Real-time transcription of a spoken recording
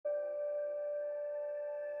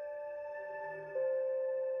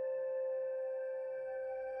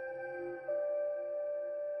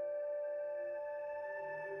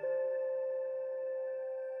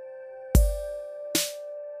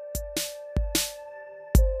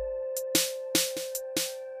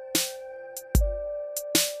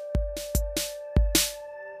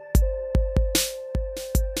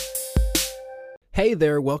Hey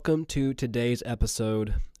there, welcome to today's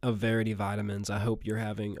episode of Verity Vitamins. I hope you're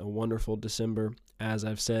having a wonderful December, as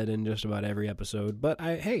I've said in just about every episode. But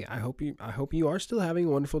I hope you are still having a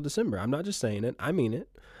wonderful December. I'm not just saying it, I mean it.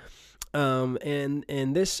 And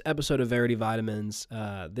in this episode of Verity Vitamins,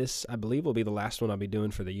 this I believe will be the last one I'll be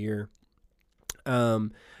doing for the year. I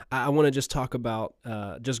want to just talk about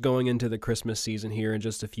just going into the Christmas season here in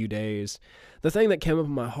just a few days. The thing that came up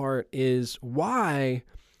in my heart is, why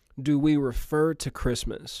do we refer to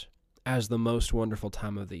Christmas as the most wonderful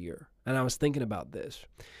time of the year? And I was thinking about this.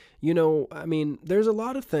 There's a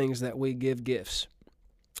lot of things that we give gifts.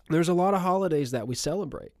 There's a lot of holidays that we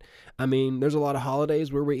celebrate. There's a lot of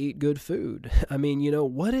holidays where we eat good food.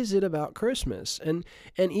 What is it about Christmas? And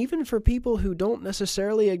even for people who don't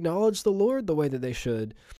necessarily acknowledge the Lord the way that they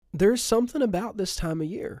should, there's something about this time of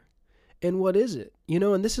year. And what is it?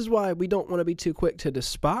 And this is why we don't want to be too quick to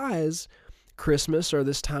despise Christmas or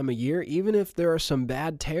this time of year, even if there are some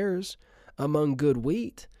bad tares among good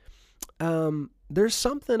wheat. There's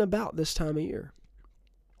something about this time of year.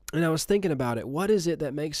 And I was thinking about it. What is it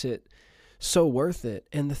that makes it so worth it?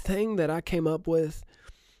 And the thing that I came up with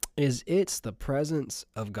is it's the presence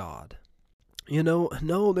of God.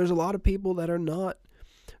 No, there's a lot of people that are not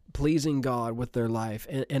pleasing God with their life.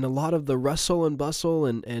 And a lot of the rustle and bustle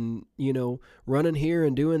and running here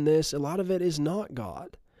and doing this, a lot of it is not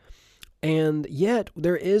God. And yet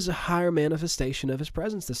there is a higher manifestation of his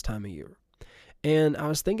presence this time of year. And I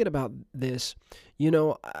was thinking about this,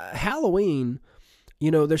 Halloween,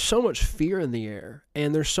 there's so much fear in the air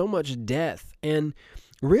and there's so much death, and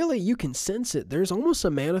really you can sense it. There's almost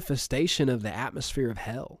a manifestation of the atmosphere of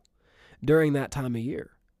hell during that time of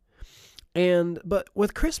year. But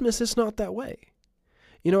with Christmas, it's not that way.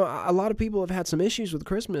 A lot of people have had some issues with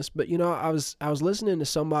Christmas, but I was listening to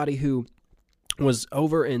somebody who was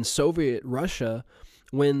over in Soviet Russia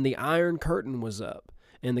when the Iron Curtain was up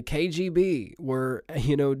and the KGB were,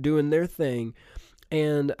 doing their thing.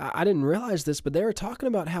 And I didn't realize this, but they were talking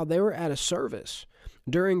about how they were at a service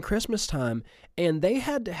during Christmas time, and they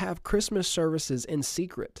had to have Christmas services in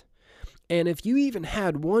secret. And if you even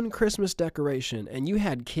had one Christmas decoration and you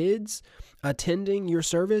had kids attending your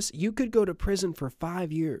service, you could go to prison for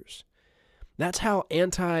 5 years. That's how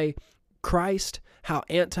anti-Christ, how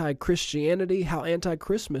anti-Christianity, how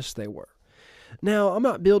anti-Christmas they were. Now, I'm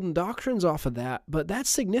not building doctrines off of that, but that's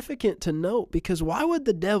significant to note, because why would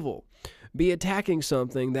the devil be attacking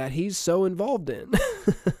something that he's so involved in?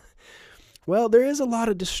 Well, there is a lot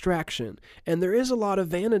of distraction and there is a lot of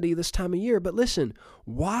vanity this time of year. But listen,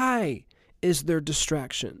 why is there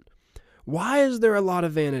distraction? Why is there a lot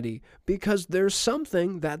of vanity? Because there's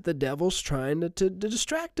something that the devil's trying to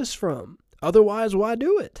distract us from. Otherwise, why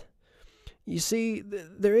do it? You see,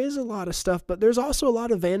 there is a lot of stuff, but there's also a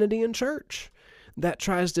lot of vanity in church that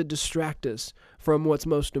tries to distract us from what's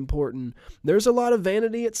most important. There's a lot of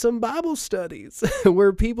vanity at some Bible studies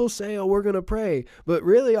where people say, oh, we're going to pray, but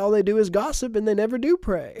really all they do is gossip and they never do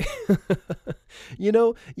pray.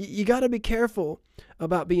 You got to be careful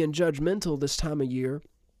about being judgmental this time of year.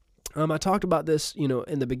 I talked about this,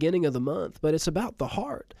 in the beginning of the month, but it's about the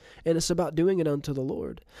heart and it's about doing it unto the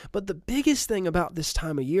Lord. But the biggest thing about this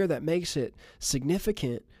time of year that makes it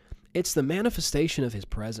significant, it's the manifestation of his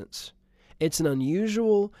presence. It's an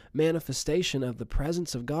unusual manifestation of the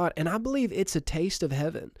presence of God, and I believe it's a taste of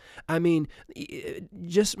heaven.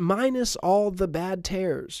 Just minus all the bad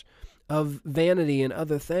tares of vanity and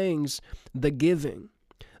other things, the giving,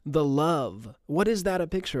 the love. What is that a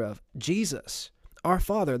picture of? Jesus, our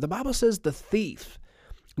Father. The Bible says the thief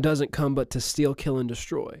doesn't come but to steal, kill, and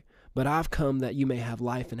destroy, but I've come that you may have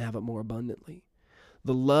life and have it more abundantly.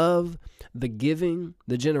 The love, the giving,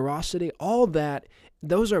 the generosity, all that,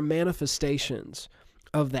 those are manifestations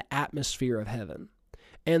of the atmosphere of heaven.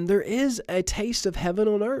 And there is a taste of heaven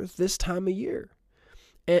on earth this time of year.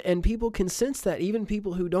 And people can sense that, even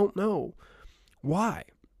people who don't know why.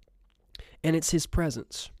 And it's his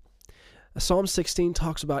presence. Psalm 16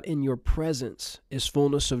 talks about, in your presence is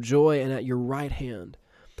fullness of joy, and at your right hand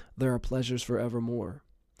there are pleasures forevermore.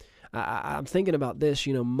 I'm thinking about this,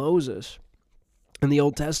 Moses, in the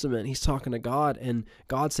Old Testament, he's talking to God, and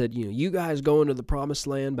God said, you guys go into the promised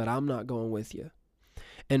land, but I'm not going with you.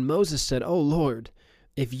 And Moses said, oh Lord,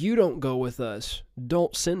 if you don't go with us,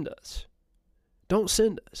 don't send us. Don't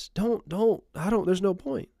send us. There's no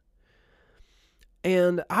point.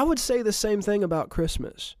 And I would say the same thing about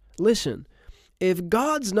Christmas. Listen, if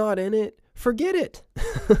God's not in it, forget it.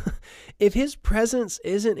 If his presence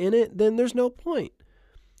isn't in it, then there's no point.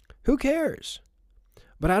 Who cares?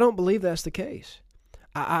 But I don't believe that's the case.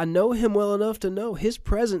 I know him well enough to know his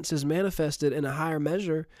presence is manifested in a higher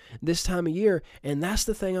measure this time of year, and that's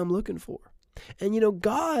the thing I'm looking for. And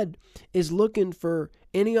God is looking for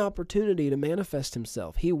any opportunity to manifest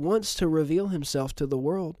himself. He wants to reveal himself to the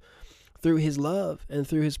world through his love and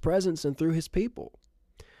through his presence and through his people.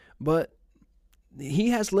 But he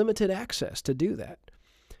has limited access to do that.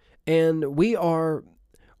 And we are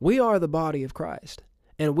the body of Christ,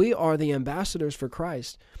 and we are the ambassadors for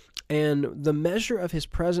Christ. And the measure of his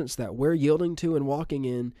presence that we're yielding to and walking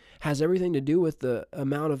in has everything to do with the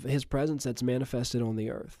amount of his presence that's manifested on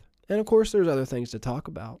the earth. And of course, there's other things to talk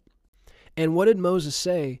about. And what did Moses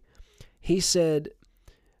say? He said,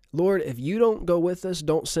 Lord, if you don't go with us,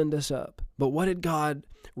 don't send us up. But what did God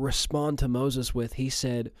respond to Moses with? He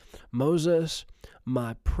said, Moses,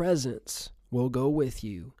 my presence will go with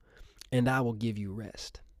you, and I will give you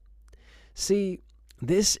rest. See,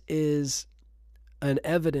 this is an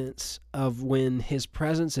evidence of when his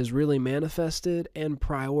presence is really manifested and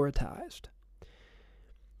prioritized.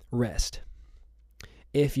 Rest.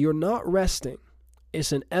 If you're not resting,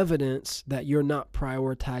 it's an evidence that you're not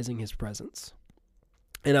prioritizing his presence.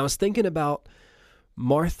 And I was thinking about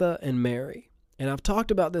Martha and Mary. And I've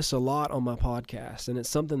talked about this a lot on my podcast, and it's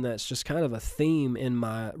something that's just kind of a theme in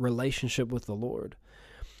my relationship with the Lord.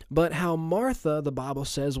 But how Martha, the Bible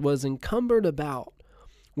says, was encumbered about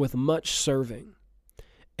with much serving.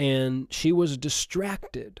 And she was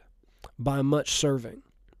distracted by much serving.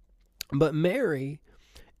 But Mary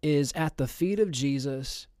is at the feet of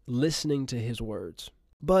Jesus listening to his words.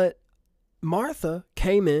 But Martha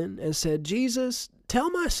came in and said, Jesus, tell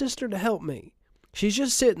my sister to help me. She's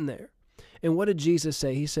just sitting there. And what did Jesus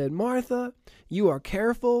say? He said, Martha, you are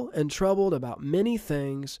careful and troubled about many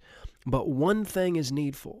things, but one thing is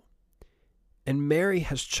needful. And Mary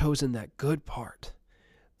has chosen that good part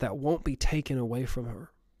that won't be taken away from her.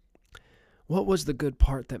 What was the good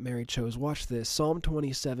part that Mary chose? Watch this. Psalm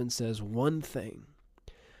 27 says, one thing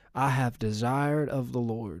I have desired of the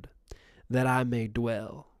Lord, that I may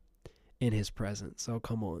dwell in his presence. Oh,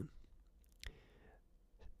 come on.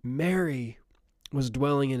 Mary was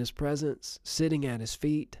dwelling in his presence, sitting at his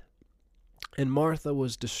feet, and Martha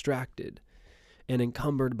was distracted and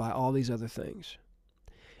encumbered by all these other things.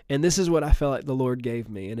 And this is what I felt like the Lord gave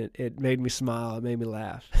me, and it made me smile, it made me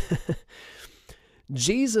laugh.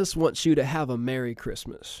 Jesus wants you to have a Merry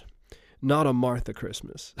Christmas, not a Martha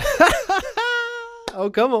Christmas. Oh,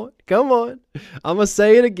 come on. I'm going to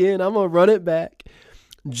say it again. I'm going to run it back.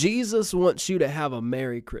 Jesus wants you to have a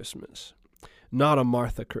Merry Christmas, not a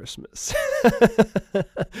Martha Christmas.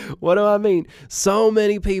 What do I mean? So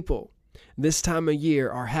many people this time of year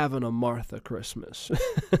are having a Martha Christmas.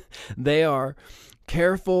 They are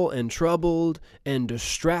careful and troubled and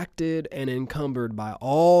distracted and encumbered by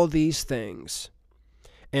all these things.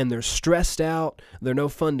 And they're stressed out. They're no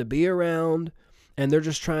fun to be around. And they're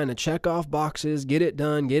just trying to check off boxes, get it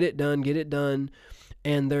done.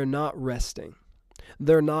 And they're not resting.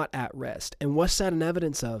 They're not at rest. And what's that an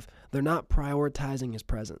evidence of? They're not prioritizing his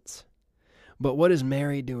presence. But what is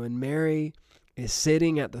Mary doing? Mary is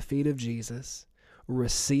sitting at the feet of Jesus,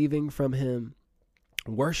 receiving from him,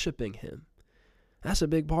 worshiping him. That's a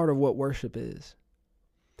big part of what worship is.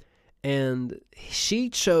 And she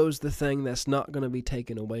chose the thing that's not going to be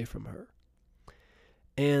taken away from her.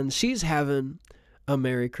 And she's having a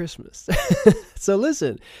Merry Christmas. So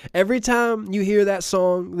listen, every time you hear that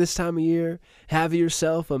song this time of year, have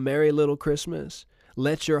yourself a merry little Christmas.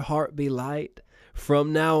 Let your heart be light.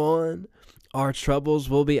 From now on, our troubles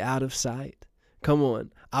will be out of sight. Come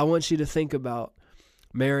on. I want you to think about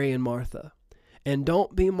Mary and Martha. And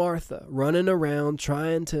don't be Martha, running around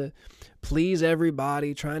trying to please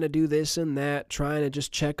everybody, trying to do this and that, trying to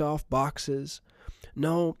just check off boxes.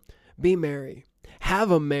 No, be Mary. Have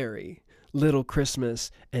a merry little Christmas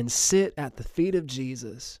and sit at the feet of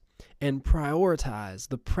Jesus and prioritize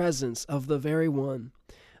the presence of the very one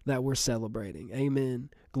that we're celebrating. Amen.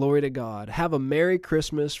 Glory to God. Have a Merry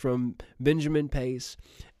Christmas from Benjamin Pace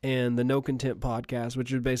and the No Content podcast,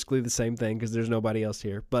 which is basically the same thing because there's nobody else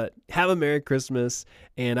here. But have a Merry Christmas,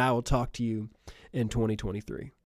 and I will talk to you in 2023.